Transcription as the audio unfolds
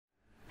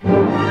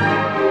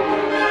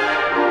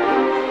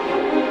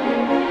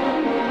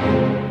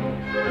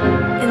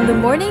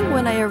morning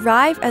when I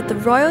arrive at the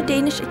Royal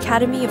Danish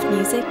Academy of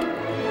Music,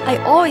 I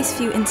always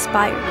feel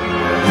inspired.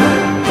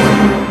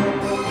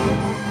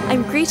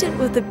 I'm greeted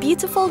with the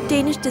beautiful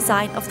Danish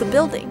design of the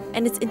building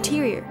and its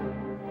interior.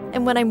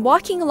 And when I'm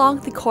walking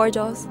along the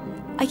corridors,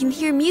 I can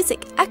hear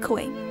music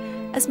echoing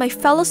as my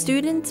fellow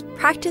students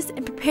practice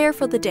and prepare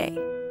for the day.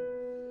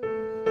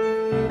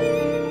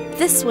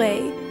 This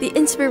way, the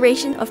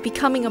inspiration of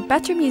becoming a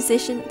better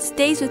musician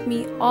stays with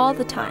me all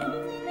the time.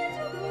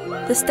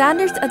 The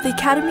standards at the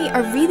Academy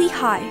are really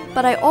high,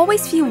 but I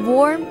always feel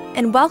warm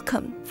and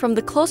welcome from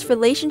the close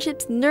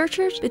relationships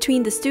nurtured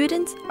between the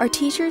students, our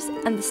teachers,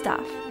 and the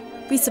staff.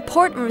 We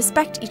support and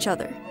respect each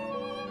other.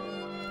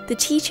 The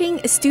teaching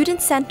is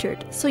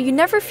student-centered, so you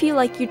never feel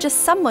like you're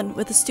just someone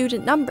with a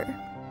student number.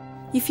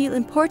 You feel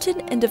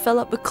important and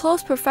develop a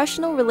close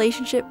professional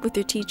relationship with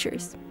your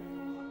teachers.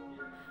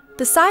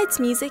 Besides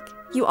music,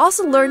 you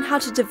also learn how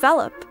to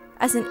develop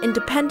as an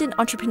independent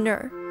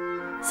entrepreneur,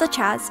 such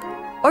as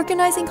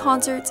organizing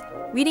concerts,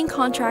 reading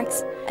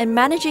contracts, and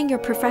managing your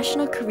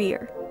professional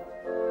career.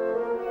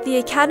 The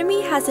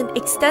Academy has an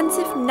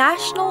extensive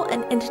national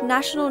and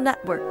international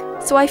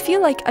network, so I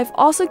feel like I've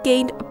also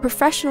gained a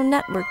professional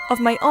network of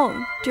my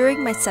own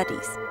during my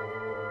studies.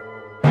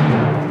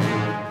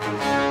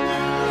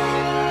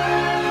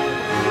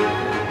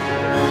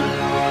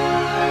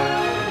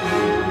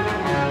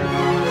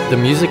 The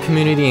music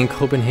community in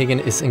Copenhagen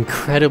is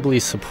incredibly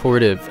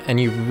supportive, and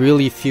you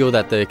really feel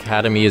that the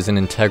Academy is an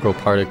integral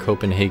part of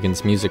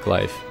Copenhagen's music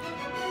life.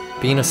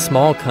 Being a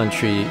small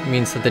country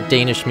means that the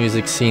Danish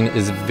music scene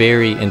is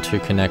very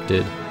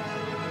interconnected.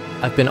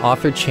 I've been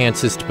offered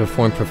chances to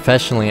perform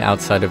professionally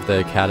outside of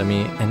the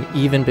Academy, and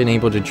even been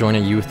able to join a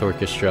youth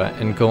orchestra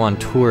and go on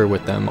tour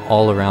with them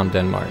all around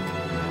Denmark.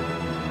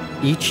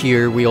 Each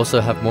year, we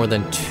also have more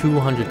than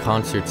 200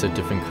 concerts of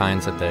different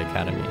kinds at the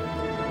Academy.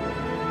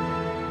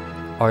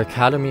 Our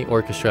Academy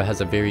Orchestra has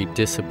a very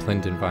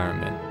disciplined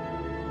environment.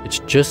 It's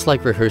just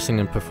like rehearsing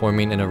and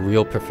performing in a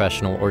real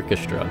professional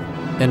orchestra.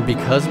 And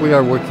because we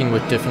are working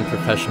with different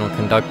professional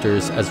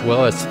conductors as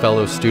well as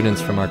fellow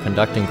students from our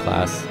conducting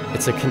class,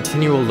 it's a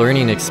continual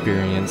learning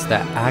experience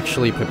that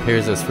actually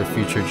prepares us for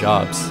future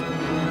jobs.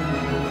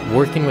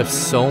 Working with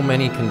so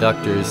many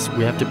conductors,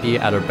 we have to be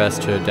at our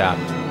best to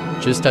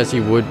adapt, just as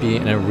you would be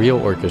in a real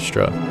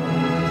orchestra.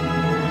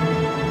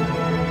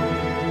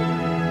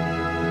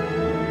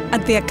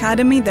 At the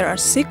Academy, there are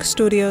 6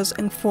 studios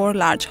and 4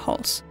 large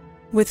halls,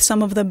 with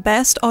some of the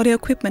best audio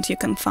equipment you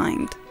can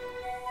find.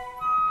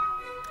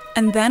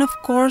 And then, of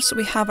course,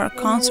 we have our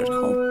concert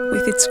hall,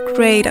 with its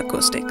great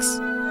acoustics.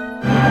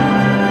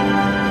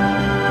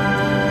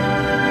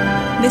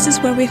 This is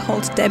where we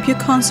hold debut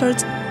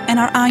concerts and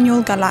our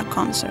annual gala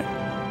concert.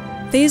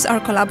 These are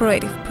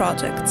collaborative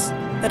projects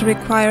that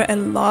require a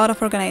lot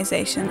of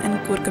organization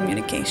and good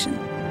communication.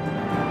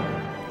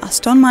 As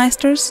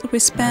tonmeisters, we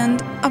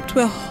spend up to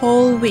a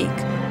whole week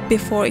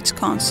before each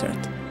concert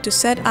to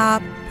set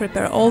up,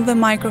 prepare all the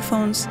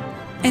microphones,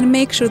 and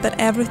make sure that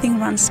everything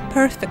runs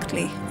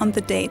perfectly on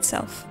the day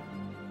itself.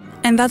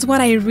 And that's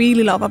what I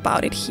really love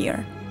about it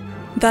here,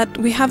 that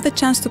we have the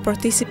chance to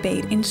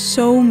participate in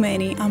so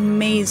many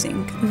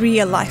amazing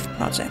real-life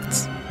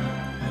projects.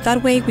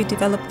 That way we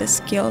develop the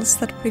skills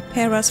that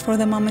prepare us for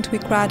the moment we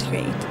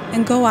graduate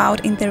and go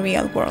out in the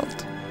real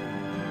world.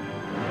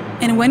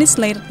 And when it's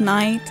late at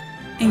night,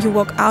 and you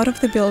walk out of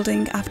the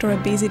building after a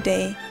busy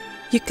day,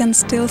 you can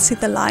still see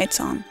the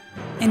lights on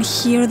and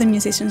hear the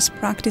musicians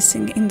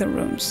practicing in the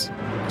rooms.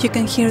 You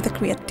can hear the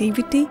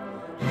creativity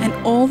and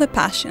all the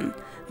passion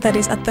that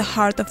is at the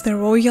heart of the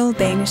Royal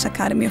Danish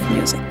Academy of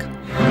Music.